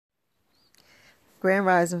Grand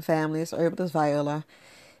Rising family, it's Herbalist Viola.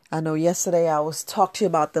 I know yesterday I was talking to you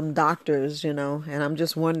about them doctors, and I'm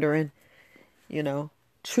just wondering, you know,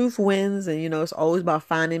 truth wins, and it's always about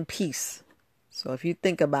finding peace. So if you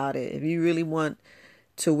think about it, if you really want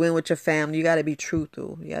to win with your family, you got to be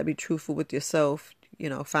truthful. You got to be truthful with yourself,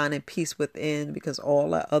 finding peace within, because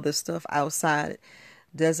all that other stuff outside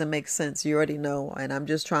doesn't make sense. You already know. And I'm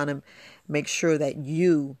just trying to make sure that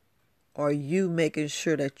you making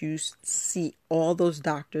sure that you see all those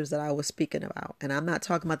doctors that I was speaking about. And I'm not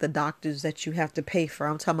talking about the doctors that you have to pay for.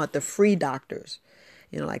 I'm talking about the free doctors,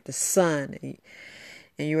 like the Sun. And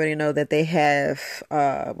you already know that they have,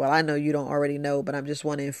 well, I know you don't already know, but I just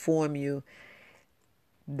want to inform you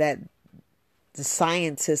that the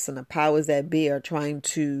scientists and the powers that be are trying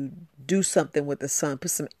to do something with the sun,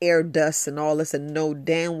 put some air dust and all this, and know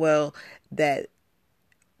damn well that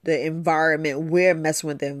the environment, we're messing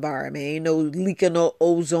with the environment. Ain't no leaking no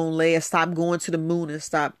ozone layer. Stop going to the moon and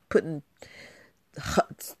stop putting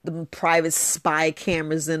the private spy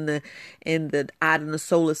cameras in the out in the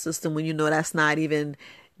solar system when you know that's not even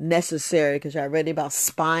necessary, because y'all ready about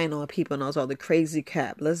spying on people and all the crazy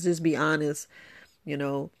crap. Let's just be honest.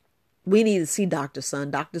 We need to see Dr. Sun.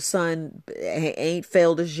 Dr. Sun ain't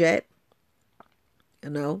failed us yet,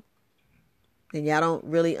 and y'all don't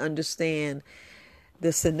really understand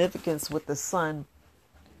the significance with the sun,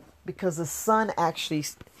 because the sun actually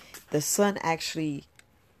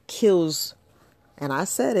kills, and I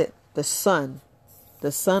said it, the sun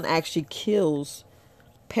actually kills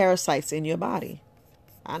parasites in your body.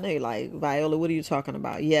 I know you're like, Viola, what are you talking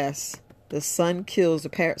about? Yes, the sun kills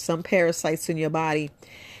some parasites in your body,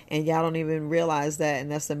 and y'all don't even realize that. And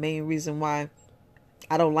that's the main reason why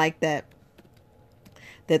I don't like that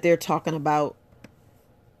they're talking about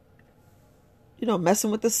messing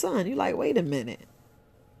with the sun. You're like, wait a minute.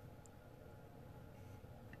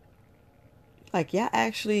 Like, y'all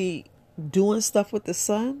actually doing stuff with the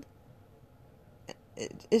sun?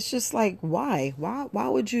 It's just like, why? Why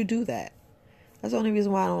would you do that? That's the only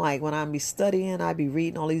reason why I don't like when I be studying, I be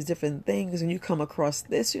reading all these different things, and you come across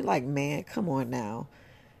this, you're like, man, come on now.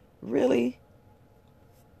 Really?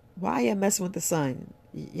 Why y'all messing with the sun?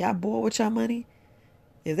 Y'all bored with your money?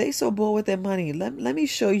 If they so bored with their money, let me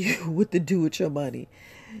show you what to do with your money.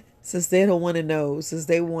 Since they don't want to know, since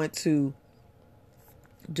they want to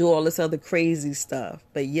do all this other crazy stuff.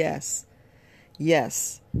 But yes,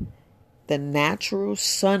 the natural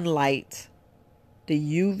sunlight, the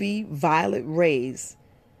UV violet rays,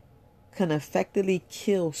 can effectively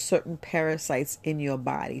kill certain parasites in your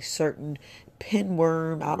body, certain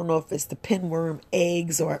pinworm. I don't know if it's the pinworm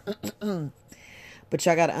eggs or but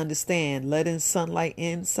y'all got to understand, letting sunlight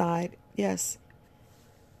inside, yes,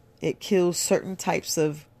 it kills certain types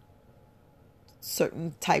of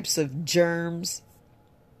germs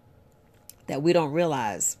that we don't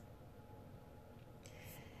realize.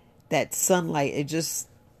 That sunlight, it's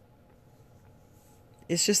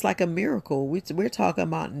just like a miracle. We're talking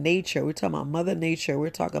about nature. We're talking about Mother Nature.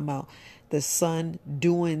 We're talking about the sun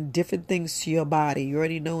doing different things to your body. You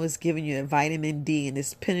already know it's giving you vitamin D, and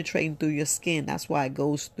it's penetrating through your skin. That's why it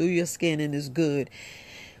goes through your skin and is good.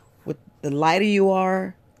 With the lighter you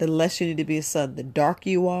are, the less you need to be a sun. The darker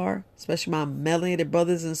you are, especially my melanated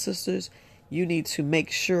brothers and sisters, you need to make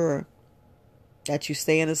sure that you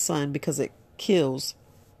stay in the sun, because it kills.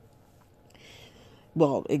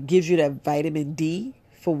 Well, it gives you that vitamin D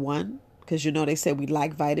for one, because they said we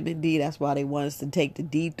like vitamin D. That's why they want us to take the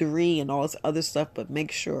D3 and all this other stuff. But make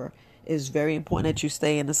sure, it's very important that you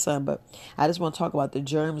stay in the sun. But I just want to talk about the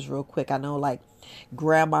germs real quick. I know, like,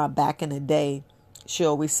 grandma back in the day, she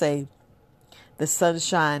always say the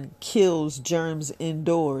sunshine kills germs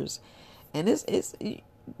indoors. And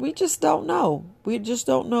we just don't know. We just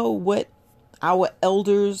don't know what our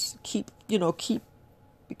elders keep,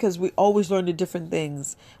 because we always learn the different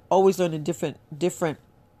things, always learn the different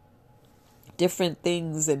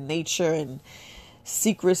things in nature, and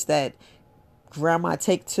secrets that grandma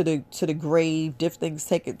take to the grave, different things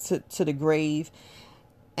take it to the grave.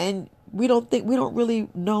 And we don't really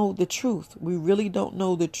know the truth. We really don't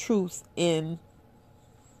know the truth in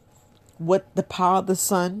what the power of the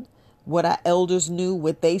sun, what our elders knew,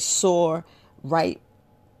 what they saw right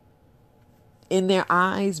in their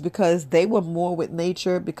eyes, because they were more with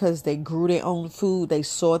nature, because they grew their own food. They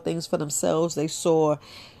saw things for themselves. They saw,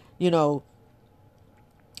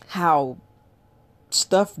 how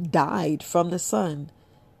stuff died from the sun.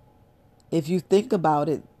 If you think about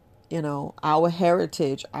it, our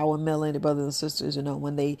heritage, our melanated brothers and sisters,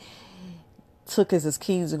 when they took us as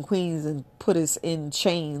kings and queens and put us in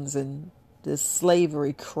chains and this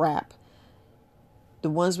slavery crap, the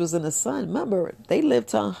ones was in the sun, remember, they lived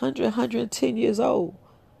to 100, 110 years old.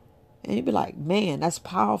 And you'd be like, man, that's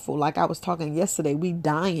powerful. Like I was talking yesterday, we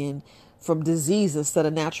dying from disease instead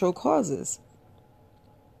of natural causes.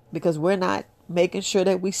 Because we're not making sure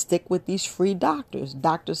that we stick with these free doctors.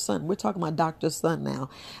 Dr. Sun. We're talking about Dr. Sun now.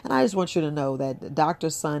 And I just want you to know that Dr.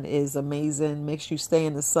 Sun is amazing. Makes you stay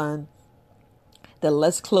in the sun. The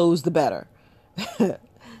less clothes, the better.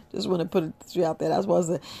 Just want to put it out there. That's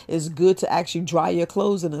why it's good to actually dry your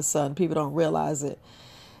clothes in the sun. People don't realize it.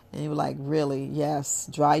 And you're like, really? Yes.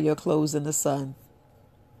 Dry your clothes in the sun.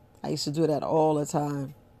 I used to do that all the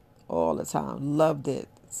time. All the time. Loved it.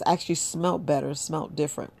 It actually smelled better. Smelled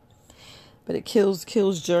different. But it kills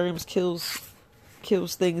germs,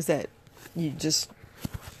 kills things that you just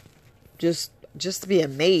to be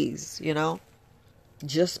amazed, you know?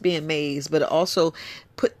 Just be amazed. But also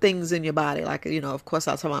put things in your body. Like, you know, of course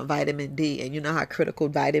I was talking about vitamin D. And you know how critical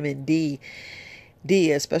vitamin D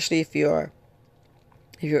is, especially if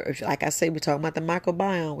like I say, we're talking about the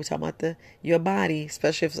microbiome. We're talking about your body,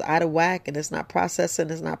 especially if it's out of whack and it's not processing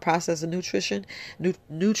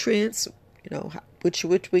nutrients, you know, which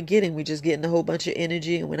we're getting. We're just getting a whole bunch of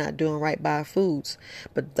energy and we're not doing right by our foods.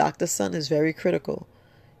 But Dr. Sun is very critical.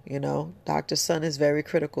 You know, Dr. Sun is very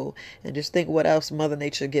critical. And just think what else Mother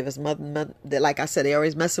Nature give us. Like I said, they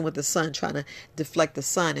always messing with the sun, trying to deflect the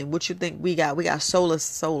sun. And what you think we got? We got solar.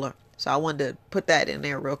 So I wanted to put that in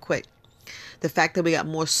there real quick. The fact that we got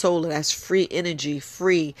more solar, that's free energy,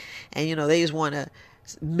 free. And, you know, they just want to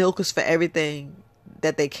milk us for everything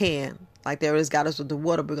that they can. Like they always got us with the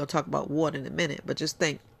water. We're going to talk about water in a minute. But just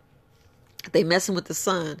think, they messing with the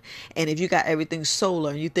sun. And if you got everything solar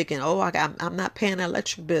and you thinking, oh, I'm not paying an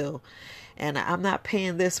electric bill. And I'm not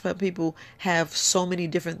paying this. But people have so many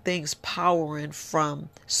different things powering from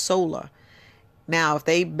solar. Now, if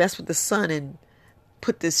they mess with the sun and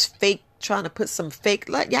put this trying to put some fake,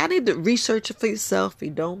 like, y'all need to research it for yourself. If you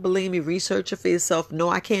don't believe me, research it for yourself. No,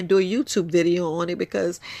 I can't do a YouTube video on it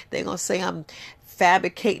because they're going to say I'm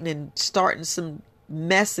fabricating and starting some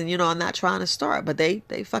mess, and, you know, I'm not trying to start, but they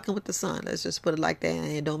fucking with the sun. Let's just put it like that. And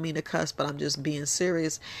I don't mean to cuss, but I'm just being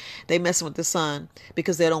serious. They messing with the sun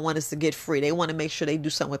because they don't want us to get free. They want to make sure they do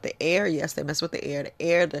something with the air. Yes, they mess with the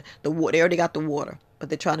air. The water. They already got the water, but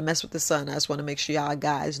they're trying to mess with the sun. I just want to make sure y'all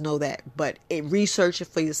guys know that. But research it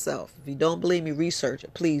for yourself. If you don't believe me, research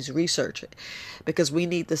it. Please research it, because we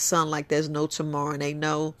need the sun like there's no tomorrow. And they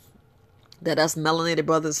know that us melanated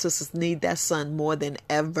brothers and sisters need that sun more than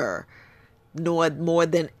ever. More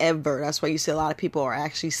than ever. That's why you see a lot of people are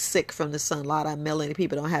actually sick from the sun. A lot of melanated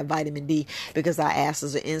people don't have vitamin D because our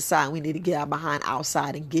asses are inside. We need to get our behind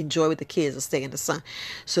outside and enjoy with the kids and stay in the sun.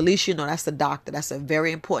 So at least you know that's the doctor. That's a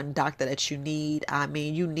very important doctor that you need. I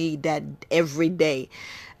mean, you need that every day.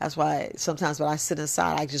 That's why sometimes when I sit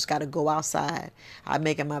inside, I just got to go outside. I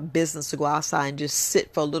make it my business to go outside and just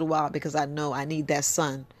sit for a little while because I know I need that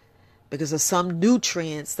sun. Because of some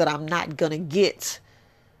nutrients that I'm not going to get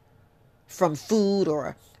from food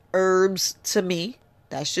or herbs. To me,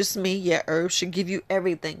 that's just me. Yeah, herbs should give you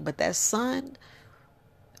everything, but that sun,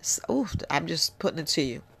 I'm just putting it to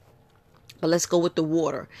you. But let's go with the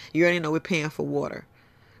water. You already know we're paying for water.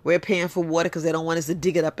 We're paying for water because they don't want us to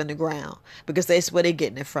dig it up in the ground, because that's where they're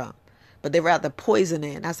getting it from. But they rather poison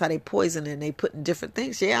it. That's how they poison it. And they put in different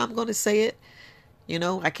things. Yeah, I'm going to say it. You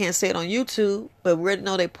know, I can't say it on YouTube, but we already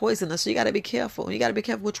know they poison us. So you got to be careful. You got to be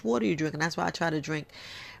careful which water you drink. And that's why I try to drink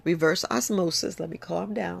reverse osmosis. Let me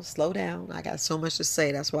calm down, slow down. I got so much to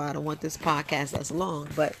say. That's why I don't want this podcast that's long.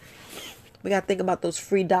 But we got to think about those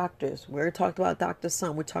free doctors. We already talked about Dr.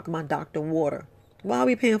 Sun. We're talking about Dr. Water. Why are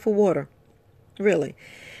we paying for water? Really?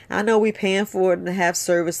 I know we're paying for it and to have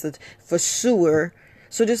service for sewer.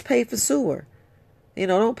 So just pay for sewer. You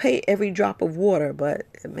know, don't pay every drop of water. But,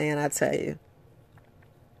 man, I tell you,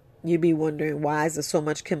 you'd be wondering, why is there so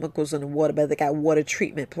much chemicals in the water? But they got water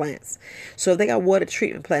treatment plants. So if they got water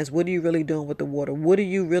treatment plants, what are you really doing with the water? What are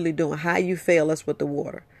you really doing? How you fail us with the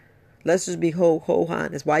water? Let's just be whole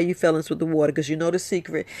honest. Why are you failing us with the water? Because you know the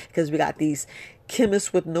secret. Because we got these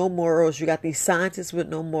chemists with no morals. You got these scientists with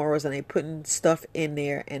no morals. And they putting stuff in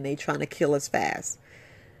there. And they trying to kill us fast.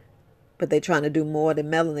 But they trying to do more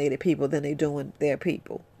than melanated people than they doing their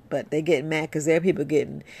people. But they getting mad because their people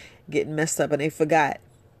getting messed up. And they forgot.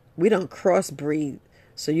 We don't crossbreed,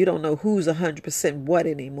 so you don't know who's 100% what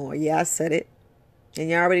anymore. Yeah, I said it. And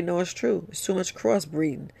you already know it's true. It's too much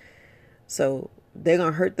crossbreeding. So they're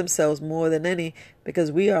going to hurt themselves more than any,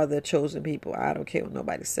 because we are the chosen people. I don't care what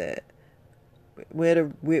nobody said. We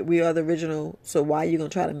are the original, so why are you going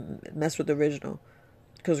to try to mess with the original?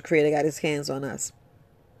 Because the Creator got his hands on us.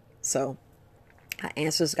 So our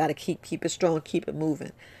answers got to keep it strong, keep it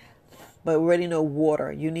moving. But we already know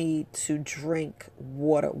water. You need to drink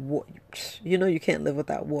water. You know you can't live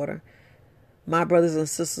without water. My brothers and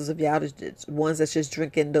sisters, if y'all the ones that's just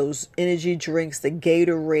drinking those energy drinks, the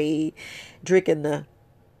Gatorade, drinking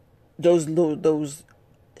those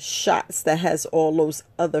shots that has all those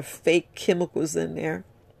other fake chemicals in there.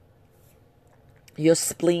 Your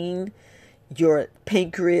spleen, your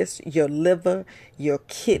pancreas, your liver, your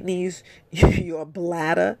kidneys, your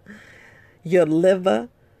bladder, your liver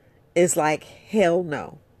is like, hell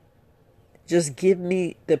no. Just give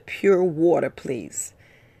me the pure water, please.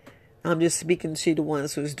 I'm just speaking to the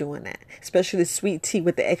ones who's doing that. Especially the sweet tea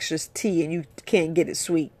with the extra tea and you can't get it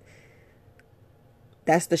sweet.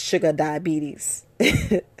 That's the sugar diabetes.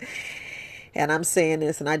 And I'm saying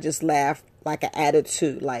this and I just laugh like an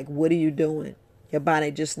attitude. Like, what are you doing? Your body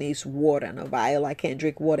just needs water. No, Viola, I can't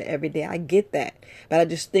drink water every day. I get that. But I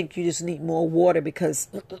just think you just need more water because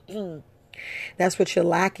that's what you're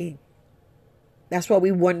lacking. That's why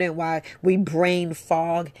we wondering why we brain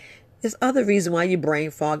fog. There's other reason why you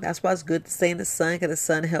brain fog. That's why it's good to stay in the sun because the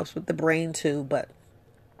sun helps with the brain too. But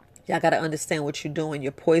y'all got to understand what you're doing.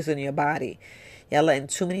 You're poisoning your body. Y'all letting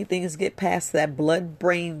too many things get past that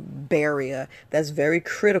blood-brain barrier. That's very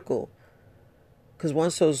critical. Because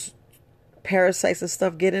once those parasites and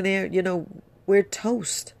stuff get in there, you know, we're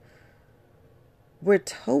toast. We're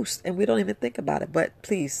toast. And we don't even think about it. But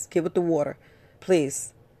please, get with the water.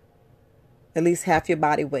 Please. At least half your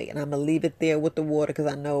body weight. And I'm going to leave it there with the water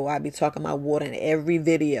because I know I be talking about water in every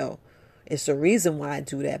video. It's the reason why I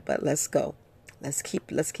do that. But let's go. Let's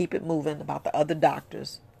keep it moving about the other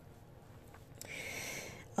doctors.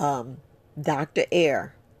 Dr.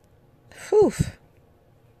 Air. Whew.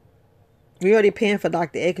 You're already paying for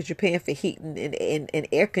Dr. Air because you're paying for heat and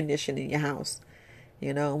air conditioning in your house.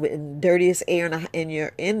 You know, and dirtiest air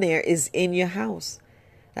in there is in your house.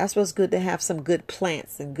 That's what's good to have some good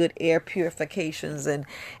plants and good air purifications and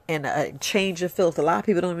change of filter. A lot of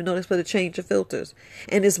people don't even know this, but to change of filters.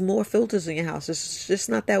 And there's more filters in your house. It's just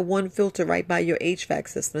not that one filter right by your HVAC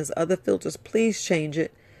system. There's other filters. Please change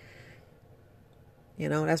it. You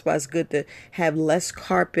know, that's why it's good to have less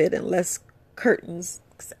carpet and less curtains,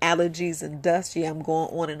 allergies and dust. Yeah, I'm going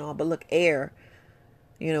on and on. But look, air.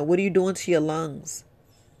 You know, what are you doing to your lungs?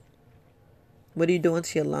 What are you doing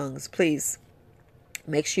to your lungs? Please.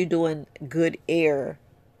 Make sure you're doing good air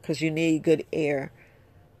because you need good air.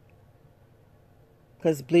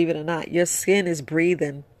 Because believe it or not, your skin is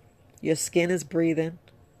breathing. Your skin is breathing.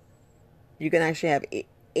 You can actually have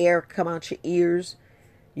air come out your ears.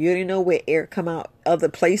 You already know where air come out other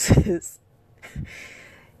places.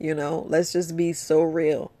 You know, let's just be so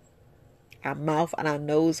real. Our mouth and our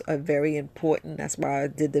nose are very important. That's why I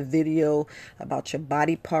did the video about your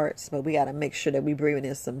body parts. But we got to make sure that we breathing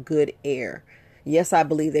in some good air. Yes, I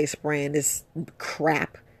believe they spraying this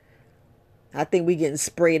crap. I think we getting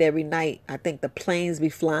sprayed every night. I think the planes be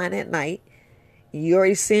flying at night. You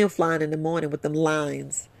already see them flying in the morning with them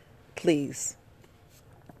lines. Please.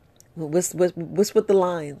 What's with the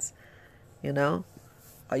lines? You know?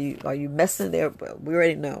 Are you messing there? We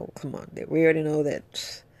already know. Come on. We already know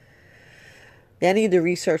that. I need to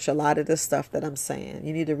research a lot of this stuff that I'm saying.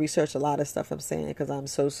 You need to research a lot of stuff I'm saying because I'm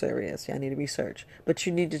so serious. I need to research. But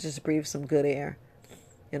you need to just breathe some good air.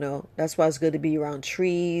 You know, that's why it's good to be around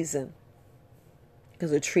trees and because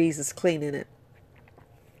the trees is cleaning it.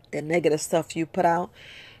 The negative stuff you put out,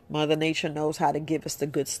 Mother Nature knows how to give us the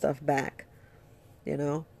good stuff back. You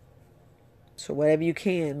know? So whatever you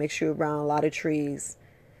can, make sure you're around a lot of trees.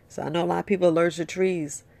 So I know a lot of people are allergic to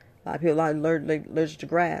trees. A lot of people are allergic to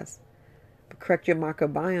grass. Correct your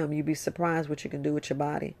microbiome, you'd be surprised what you can do with your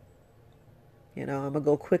body. You know, I'm going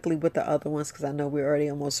to go quickly with the other ones because I know we're already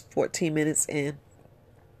almost 14 minutes in.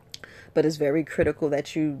 But it's very critical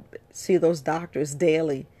that you see those doctors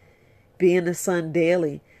daily. Be in the sun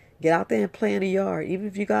daily. Get out there and play in the yard. Even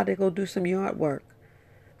if you got to go do some yard work.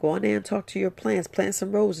 Go on there and talk to your plants. Plant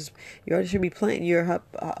some roses. You already should be planting your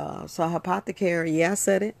apothecary. Yeah, I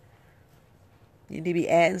said it. You need to be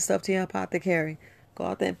adding stuff to your apothecary. Go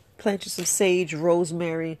out there and plant you some sage,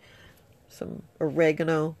 rosemary, some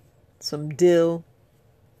oregano, some dill.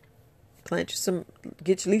 Plant you some,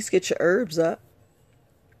 at least get your herbs up.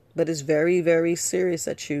 But it's very, very serious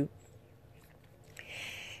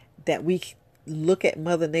that we look at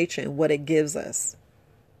Mother Nature and what it gives us.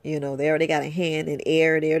 You know, they already got a hand in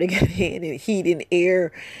air. They already got a hand in heat and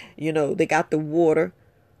air. You know, they got the water.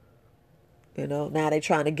 You know, now they're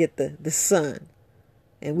trying to get the sun.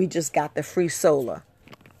 And we just got the free solar.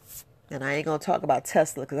 And I ain't going to talk about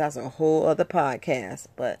Tesla because that's a whole other podcast.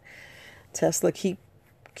 But Tesla keep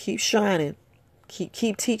shining.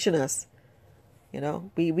 Keep teaching us. You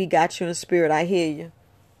know, we got you in spirit. I hear you.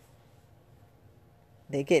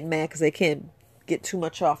 They get mad because they can't get too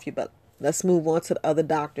much off you. But let's move on to the other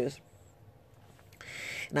doctors.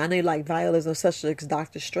 And I know like Viola, there's no such thing as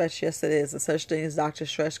Dr. Stretch. Yes, it is. There's such thing as Dr.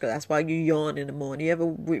 Stretch because that's why you yawn in the morning. You have a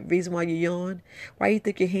reason why you yawn? Why you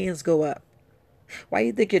think your hands go up? Why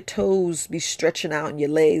you think your toes be stretching out and your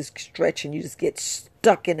legs stretching? You just get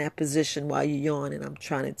stuck in that position while you yawn. And I'm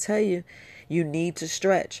trying to tell you, you need to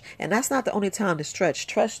stretch. And that's not the only time to stretch.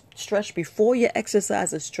 Stretch before you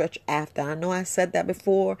exercise and stretch after. I know I said that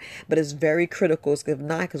before, but it's very critical. If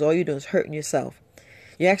not, because all you're doing is hurting yourself.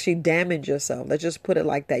 You actually damage yourself. Let's just put it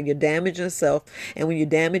like that. You damage yourself. And when you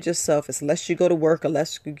damage yourself, it's less you go to work or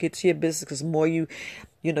less you get to your business because more you're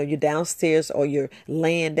downstairs or you're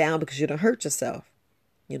laying down because you don't hurt yourself.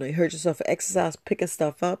 You hurt yourself for exercise, picking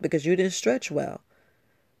stuff up because you didn't stretch well.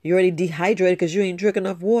 You're already dehydrated because you ain't drinking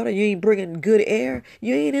enough water. You ain't bringing good air.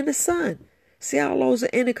 You ain't in the sun. See how all those are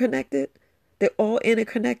interconnected? They're all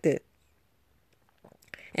interconnected.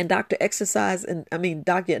 And Dr. Exercise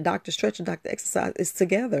Dr. Stretch and Dr. Exercise is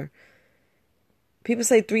together. People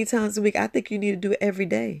say 3 times a week. I think you need to do it every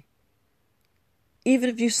day. Even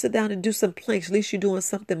if you sit down and do some planks, at least you're doing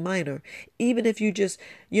something minor. Even if you just,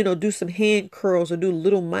 do some hand curls or do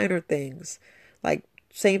little minor things. Like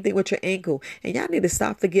same thing with your ankle. And y'all need to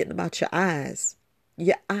stop forgetting about your eyes.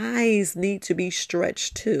 Your eyes need to be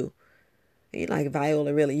stretched too. You're like,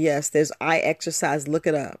 Viola, really? Yes, there's eye exercise. Look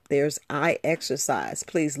it up. There's eye exercise.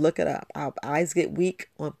 Please look it up. Our eyes get weak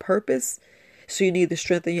on purpose. So you need to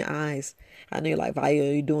strengthen your eyes. I know you're like,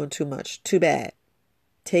 Viola, you're doing too much. Too bad.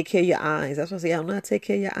 Take care of your eyes. That's what I say. I'm not take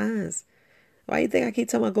care of your eyes. Why you think I keep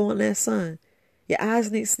talking about going in that sun? Your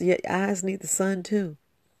eyes need the sun too.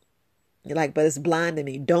 You're like, but it's blinding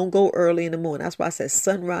me. Don't go early in the morning. That's why I said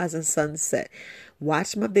sunrise and sunset.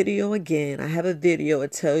 Watch my video again. I have a video.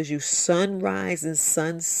 It tells you sunrise and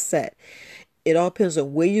sunset. It all depends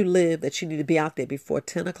on where you live that you need to be out there before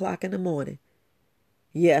 10 o'clock in the morning.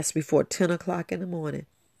 Yes, before 10 o'clock in the morning.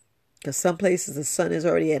 Because some places the sun is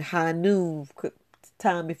already at high noon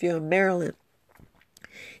time. If you're in Maryland,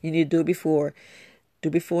 you need to do it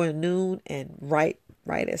before noon and right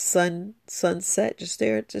at sunset. Just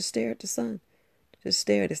stare at the sun. Just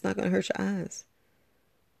stare. It's not going to hurt your eyes.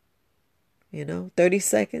 30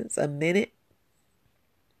 seconds, a minute,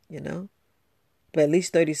 but at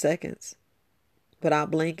least 30 seconds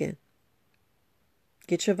without blinking.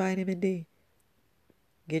 Get your vitamin D.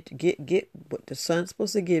 Get what the sun's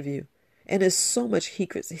supposed to give you. And there's so much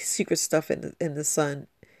secret stuff in the sun.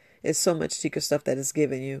 There's so much secret stuff that it's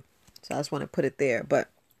giving you. So I just want to put it there. But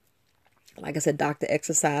like I said, Dr.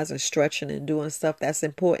 Exercise and stretching and doing stuff, that's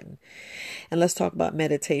important. And let's talk about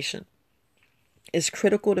meditation. It's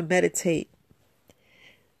critical to meditate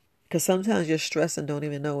because sometimes you're stressed and don't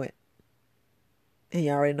even know it. And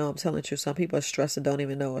you already know I'm telling you, some people are stressed and don't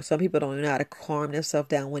even know it. Some people don't even know how to calm themselves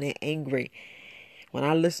down when they're angry. When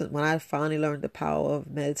I finally learned the power of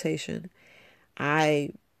meditation,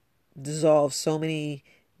 I dissolved so many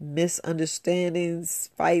misunderstandings,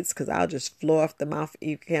 fights, because I'll just flow off the mouth,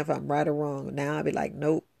 even if I'm right or wrong. Now I'll be like,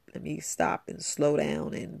 nope, let me stop and slow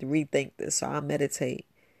down and rethink this. So I'll meditate.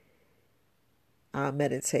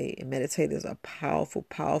 And meditate is a powerful,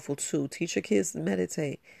 powerful tool. Teach your kids to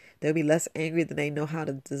meditate. They'll be less angry than they know how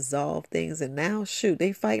to dissolve things. And now, shoot,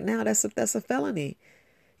 they fight now. That's a felony.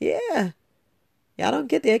 Yeah. Y'all don't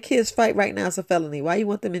get their kids fight right now. It's a felony. Why you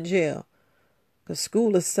want them in jail? Because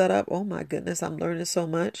school is set up. Oh my goodness, I'm learning so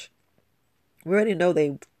much. We already know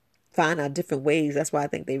they find out different ways. That's why I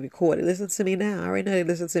think they record it. Listen to me now. I already know they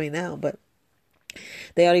listen to me now, but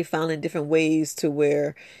they already found in different ways to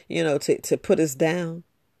where, to put us down.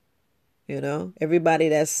 Everybody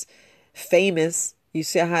that's famous, you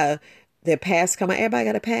see how their past come out. Everybody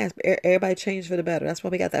got a past. Everybody changed for the better. That's why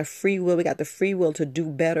we got that free will. We got the free will to do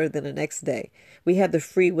better than the next day. We have the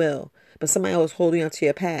free will, but somebody else holding on to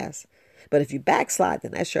your past. But if you backslide,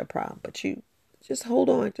 then that's your problem. But you just hold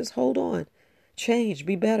on. Just hold on. Change.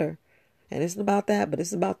 Be better. And it's not about that, but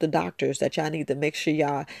it's about the doctors that y'all need to make sure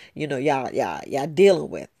y'all dealing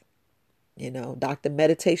with. Doctor,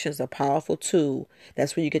 meditation is a powerful tool.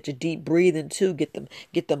 That's where you get your deep breathing too. Get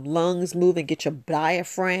them lungs moving. Get your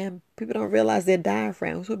diaphragm. People don't realize their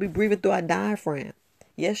diaphragm. We're supposed to be breathing through our diaphragm.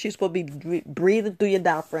 Yes, you're supposed to be breathing through your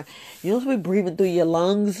diaphragm. You're supposed to be breathing through your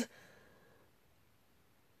lungs.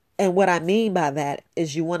 And what I mean by that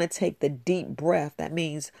is you want to take the deep breath. That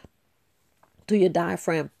means through your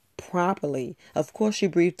diaphragm properly. Of course, you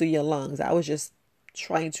breathe through your lungs. I was just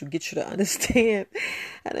trying to get you to understand.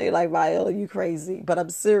 I know you're like, Viola, you crazy. But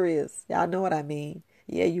I'm serious. Y'all know what I mean.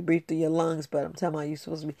 Yeah, you breathe through your lungs, but I'm telling you, you're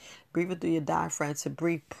supposed to be breathing through your diaphragm to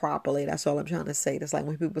breathe properly. That's all I'm trying to say. That's like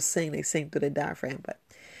when people sing, they sing through their diaphragm. But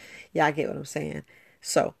yeah, I get what I'm saying.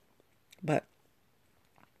 So, but,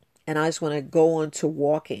 and I just want to go on to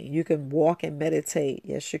walking. You can walk and meditate.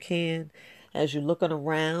 Yes, you can. As you're looking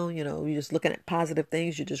around, you're just looking at positive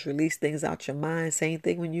things. You just release things out your mind. Same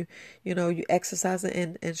thing when you exercise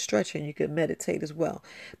and stretching. You can meditate as well.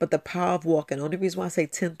 But the power of walking, the only reason why I say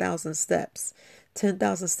 10,000 steps,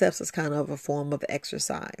 10,000 steps is kind of a form of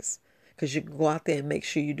exercise. Because you can go out there and make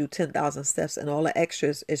sure you do 10,000 steps, and all the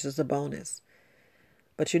extras is just a bonus.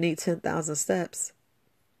 But you need 10,000 steps.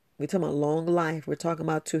 We're talking about long life. We're talking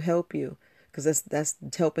about to help you, because that's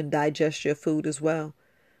helping digest your food as well.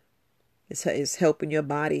 It's helping your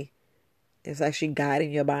body. It's actually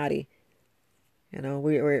guiding your body.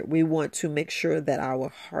 We want to make sure that our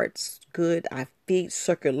heart's good, our feet,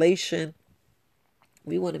 circulation.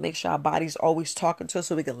 We want to make sure our body's always talking to us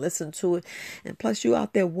so we can listen to it. And plus, you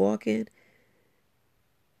out there walking,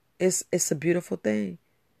 it's a beautiful thing.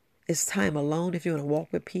 It's time alone. If you want to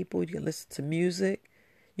walk with people, you can listen to music.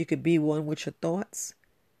 You could be one with your thoughts.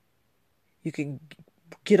 You can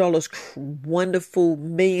get all those wonderful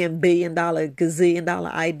 $1,000,000,000, gazillion-dollar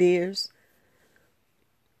ideas.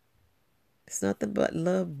 It's nothing but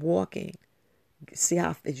love walking. See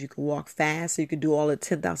how you can walk fast, so you can do all the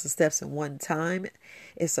 10,000 steps in one time.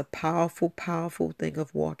 It's a powerful, powerful thing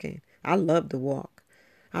of walking. I love to walk.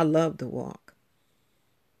 I love to walk.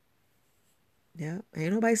 Yeah,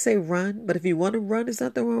 ain't nobody say run, but if you want to run, there's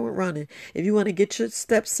nothing wrong with running. If you want to get your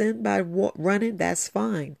steps in by running, that's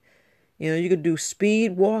fine. You could do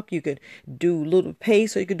speed walk, you could do little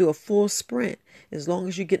pace, or you could do a full sprint, as long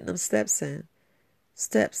as you're getting them steps in.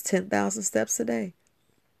 Steps, 10,000 steps a day.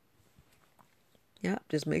 Yeah,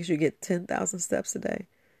 just make sure you get 10,000 steps a day.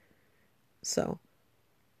 So,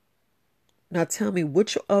 now tell me,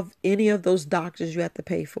 which of any of those doctors you have to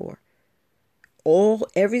pay for?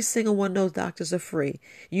 Every single one of those doctors are free.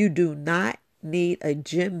 You do not need a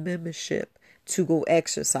gym membership to go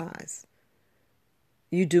exercise.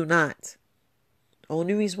 You do not.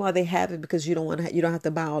 Only reason why they have it because you don't have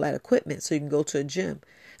to buy all that equipment so you can go to a gym.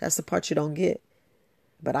 That's the part you don't get.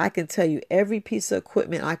 But I can tell you every piece of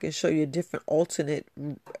equipment. I can show you different alternate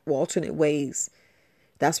ways.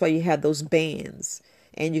 That's why you have those bands,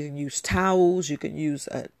 and you can use towels. You can use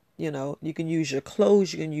you can use your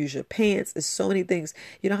clothes. You can use your pants. There's so many things.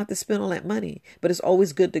 You don't have to spend all that money, but it's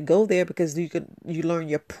always good to go there because you learn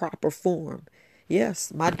your proper form.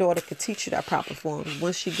 Yes, my daughter could teach you that proper form.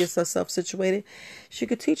 Once she gets herself situated, she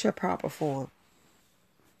could teach her proper form.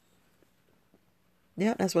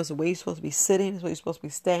 Yeah, that's the way you're supposed to be sitting. That's where you're supposed to be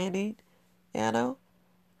standing. That's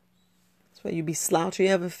where you be slouching.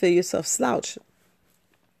 You ever feel yourself slouch?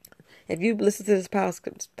 If you listen to this past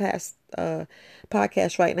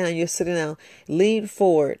podcast right now, and you're sitting down, lean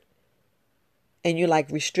forward, and you're like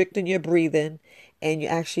restricting your breathing, and you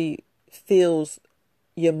actually feels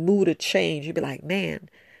your mood to change. You'd be like, man,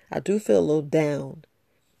 I do feel a little down.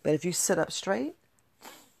 But if you sit up straight,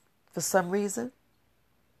 for some reason,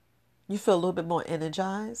 you feel a little bit more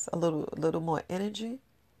energized, a little more energy.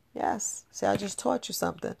 Yes. See, I just taught you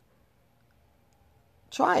something.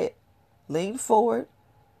 Try it. Lean forward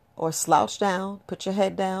or slouch down. Put your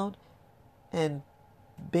head down and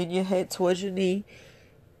bend your head towards your knee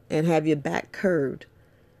and have your back curved.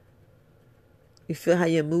 You feel how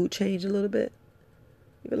your mood changed a little bit?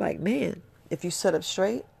 You're like, man, if you sit up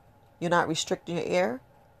straight, you're not restricting your air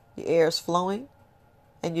is flowing,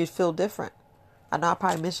 and you feel different. I know I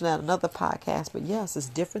probably mentioned that in another podcast, but yes, it's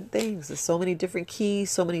different things. There's so many different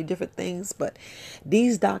keys, so many different things, but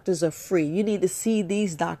these doctors are free. You need to see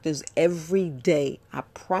these doctors every day. I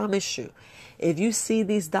promise you. If you see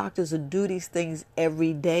these doctors and do these things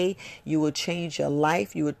every day, you will change your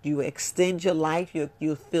life. You will extend your life.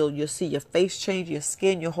 You'll see your face change, your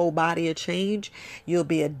skin, your whole body will change. You'll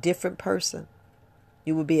be a different person.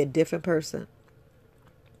 You will be a different person.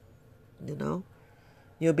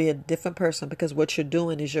 You'll be a different person because what you're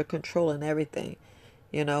doing is you're controlling everything.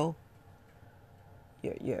 You're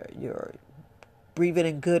breathing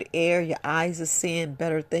in good air. Your eyes are seeing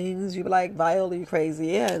better things. You're like, Viola, you crazy.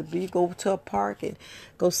 Yeah, you go to a park and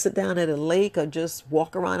go sit down at a lake, or just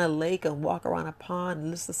walk around a lake and walk around a pond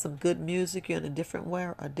and listen to some good music. You're in a different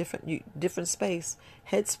space,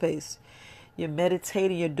 headspace. You're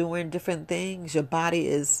meditating. You're doing different things. Your body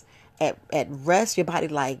is at rest. Your body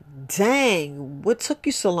like, dang, what took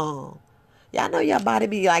you so long? Y'all know your body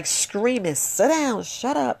be like screaming, sit down,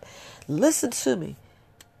 shut up, listen to me.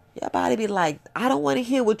 Your body be like, I don't want to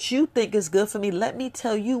hear what you think is good for me. Let me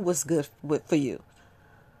tell you what's good for you.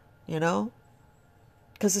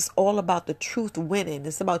 Because it's all about the truth winning.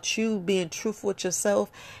 It's about you being truthful with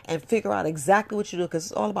yourself and figure out exactly what you do, because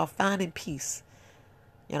it's all about finding peace.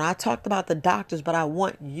 I talked about the doctors, but I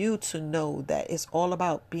want you to know that it's all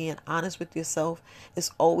about being honest with yourself.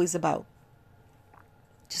 It's always about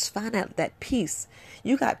just find out that peace.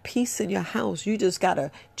 You got peace in your house. You just got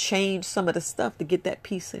to change some of the stuff to get that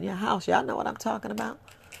peace in your house. Y'all know what I'm talking about?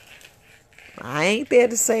 I ain't there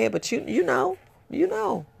to say it, but you know.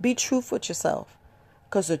 Be truthful with yourself.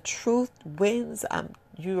 Because the truth wins.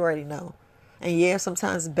 You already know. And yeah,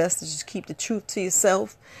 sometimes it's best to just keep the truth to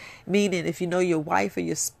yourself. Meaning, if you know your wife or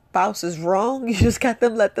your spouse is wrong, you just got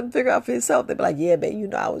them, let them figure out for yourself. They be like, yeah,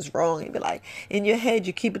 babe, I was wrong. You be like, in your head,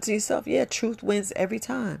 you keep it to yourself. Yeah, truth wins every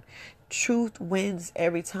time. Truth wins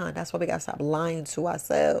every time. That's why we got to stop lying to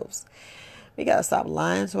ourselves. We got to stop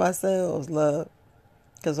lying to ourselves, love.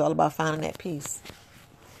 Because it's all about finding that peace.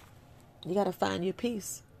 You got to find your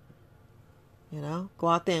peace. Go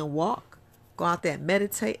out there and walk. Go out there and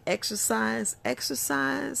meditate, exercise.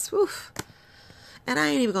 Oof. And I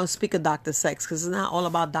ain't even going to speak of Dr. Sex because it's not all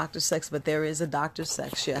about Dr. Sex, but there is a Dr.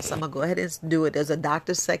 Sex. Yes, I'm going to go ahead and do it. There's a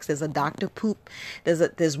Dr. Sex. There's a Dr. Poop.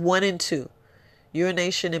 There's 1 and 2.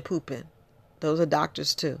 Urination and pooping. Those are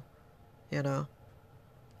doctors too. No,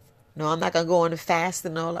 I'm not going to go on the fast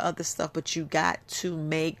and all the other stuff, but you got to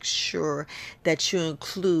make sure that you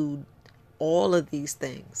include all of these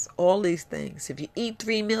things. All these things. If you eat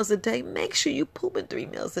 3 meals a day, make sure you pooping 3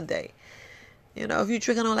 meals a day. If you're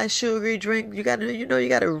drinking all that sugary drink, you got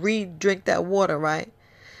to re-drink that water, right?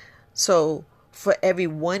 So for every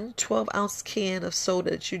 1 12-ounce can of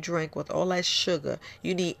soda that you drink with all that sugar,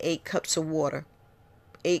 you need 8 cups of water.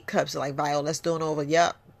 8 cups, like Viola's doing over.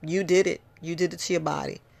 Yep, you did it. You did it to your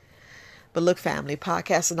body. But look, family,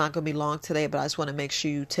 podcast is not going to be long today, but I just want to make sure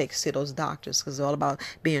you see those doctors because it's all about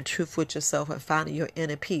being truthful with yourself and finding your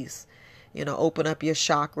inner peace. Open up your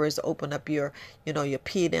chakras, open up your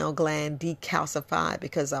pineal gland, decalcify,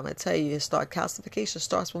 because I'm going to tell you, calcification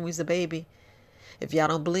starts when we was a baby. If y'all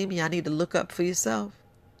don't believe me, I need to look up for yourself.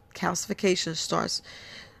 Calcification starts,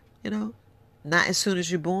 not as soon as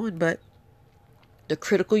you're born, but the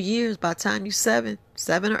critical years, by the time you're 7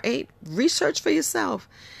 or 8, research for yourself.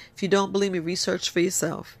 If you don't believe me, research for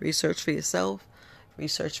yourself. Research for yourself.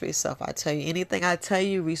 Research for yourself. I tell you anything I tell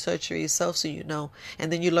you, research for yourself so you know.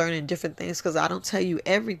 And then you're learning different things because I don't tell you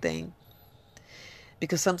everything.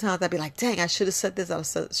 Because sometimes I'd be like, dang, I should have said this. I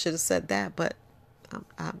should have said that. But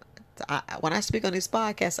when I speak on these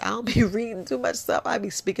podcasts, I don't be reading too much stuff. I be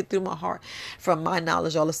speaking through my heart from my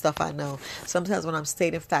knowledge, all the stuff I know. Sometimes when I'm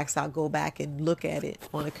stating facts, I'll go back and look at it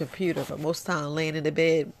on a computer. But most of the time, I'm laying in the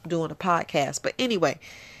bed doing a podcast. But anyway,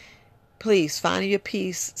 please find your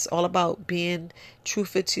peace. It's all about being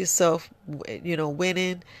truthful to yourself,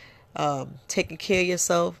 winning, taking care of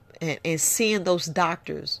yourself, and seeing those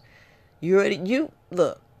doctors. You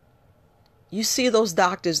see those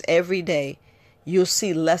doctors every day. You'll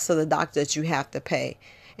see less of the doctor that you have to pay.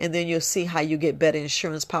 And then you'll see how you get better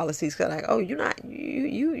insurance policies. Cause like, oh, you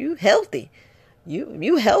healthy.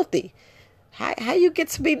 You healthy. How you get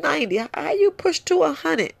to be 90? How you push to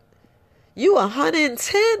 100? You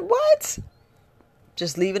 110? What?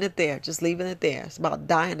 Just leaving it there. It's about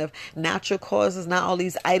dying of natural causes, not all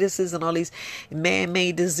these itises and all these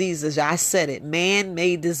man-made diseases. I said it.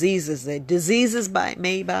 Man-made diseases. They're diseases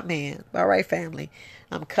made by man. All right, family.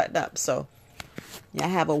 I'm cutting up. So y'all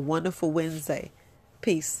have a wonderful Wednesday.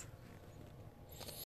 Peace.